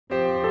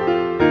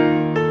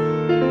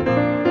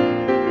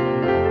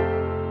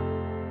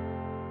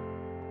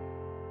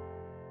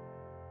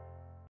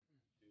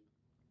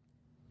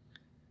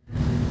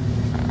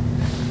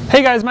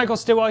Hey guys, Michael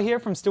Stillwell here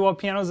from Stillwell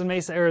Pianos in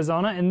Mesa,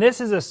 Arizona, and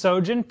this is a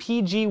Sojin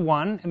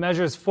PG1. It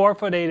measures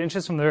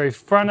 4'8" from the very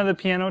front of the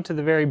piano to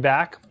the very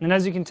back, and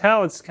as you can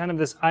tell, it's kind of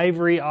this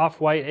ivory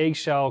off-white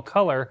eggshell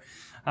color,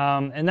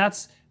 and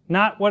that's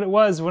not what it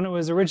was when it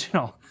was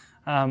original.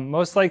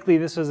 Most likely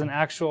this was an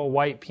actual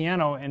white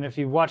piano, and if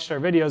you've watched our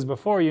videos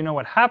before, you know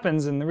what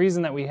happens, and the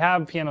reason that we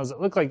have pianos that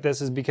look like this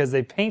is because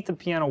they paint the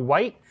piano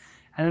white,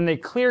 and then they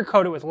clear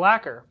coat it with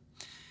lacquer.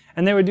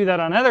 And they would do that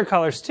on other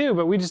colors too,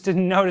 but we just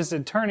didn't notice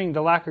it turning,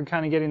 the lacquer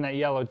kind of getting that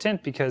yellow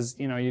tint, because,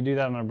 you know, you do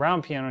that on a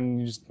brown piano and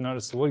you just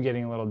notice the wood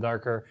getting a little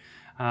darker,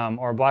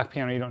 or a black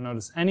piano, you don't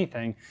notice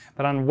anything.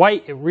 But on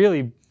white, it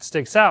really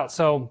sticks out.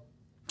 So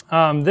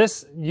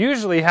this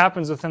usually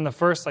happens within the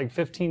first like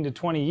 15 to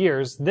 20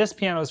 years. This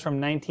piano is from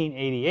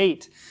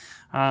 1988,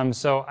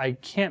 so I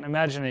can't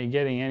imagine it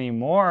getting any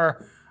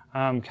more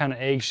kind of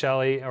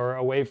eggshelly or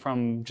away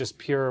from just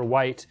pure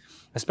white,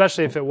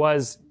 especially if it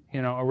was,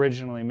 you know,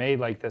 originally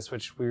made like this,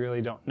 which we really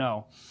don't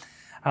know.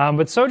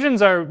 But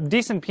Sojins are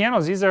decent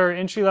pianos. These are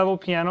entry-level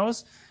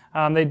pianos.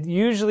 They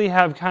usually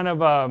have kind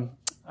of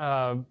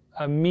a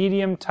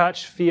medium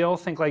touch feel.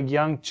 Think like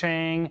Young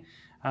Chang,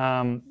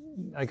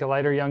 like a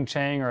lighter Young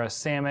Chang or a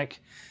Samick.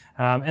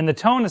 And the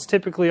tone is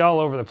typically all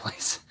over the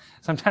place.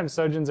 Sometimes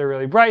Sojins are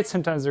really bright,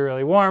 sometimes they're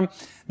really warm.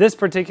 This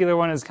particular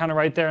one is kind of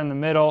right there in the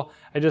middle.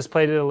 I just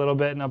played it a little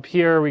bit, and up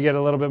here we get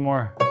a little bit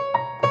more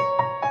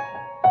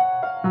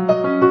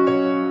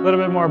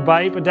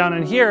bite, but down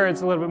in here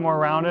it's a little bit more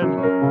rounded.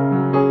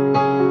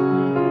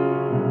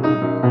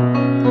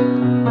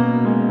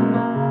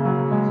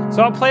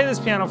 So I'll play this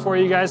piano for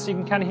you guys so you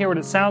can kind of hear what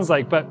it sounds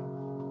like, but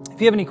if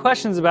you have any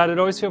questions about it,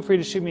 always feel free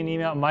to shoot me an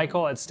email at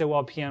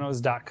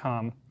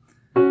michael@stillwellpianos.com.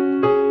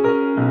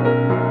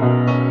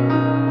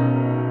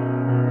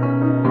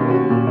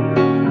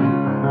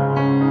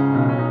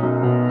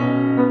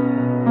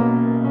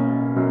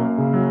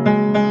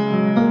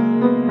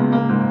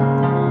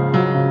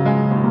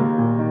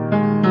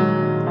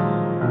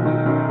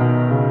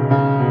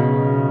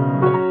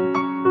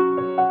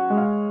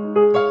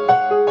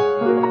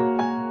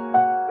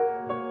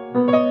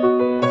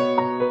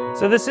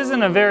 So this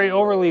isn't a very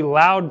overly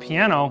loud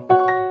piano.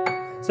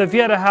 So if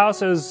you had a house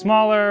that was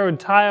smaller, with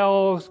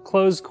tile,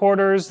 closed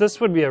quarters, this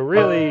would be a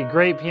really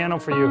great piano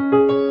for you.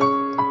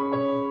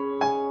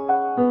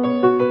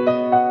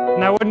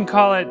 And I wouldn't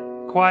call it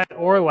quiet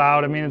or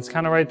loud. I mean, it's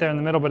kind of right there in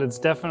the middle, but it's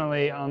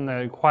definitely on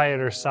the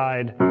quieter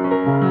side.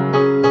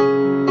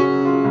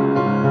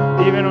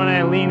 Even when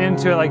I lean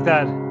into it like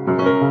that.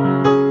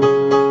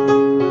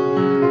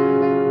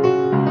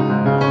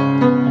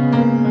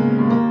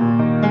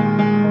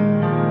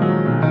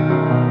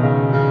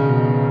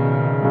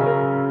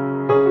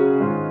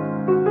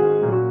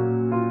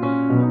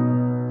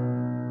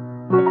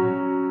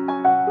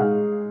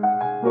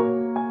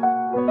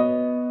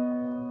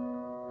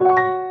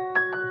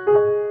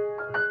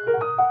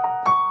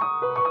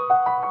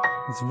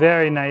 It's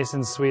very nice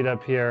and sweet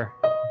up here.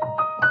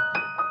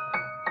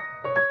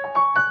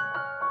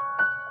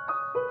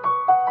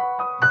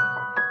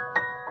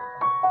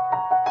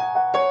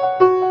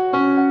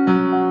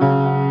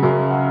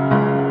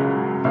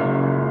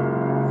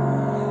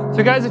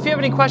 So guys, if you have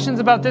any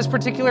questions about this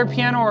particular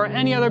piano or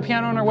any other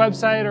piano on our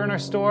website or in our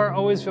store,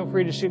 always feel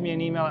free to shoot me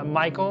an email at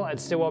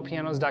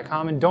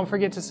michael@stillwellpianos.com, and don't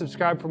forget to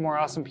subscribe for more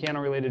awesome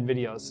piano related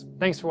videos.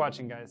 Thanks for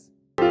watching, guys.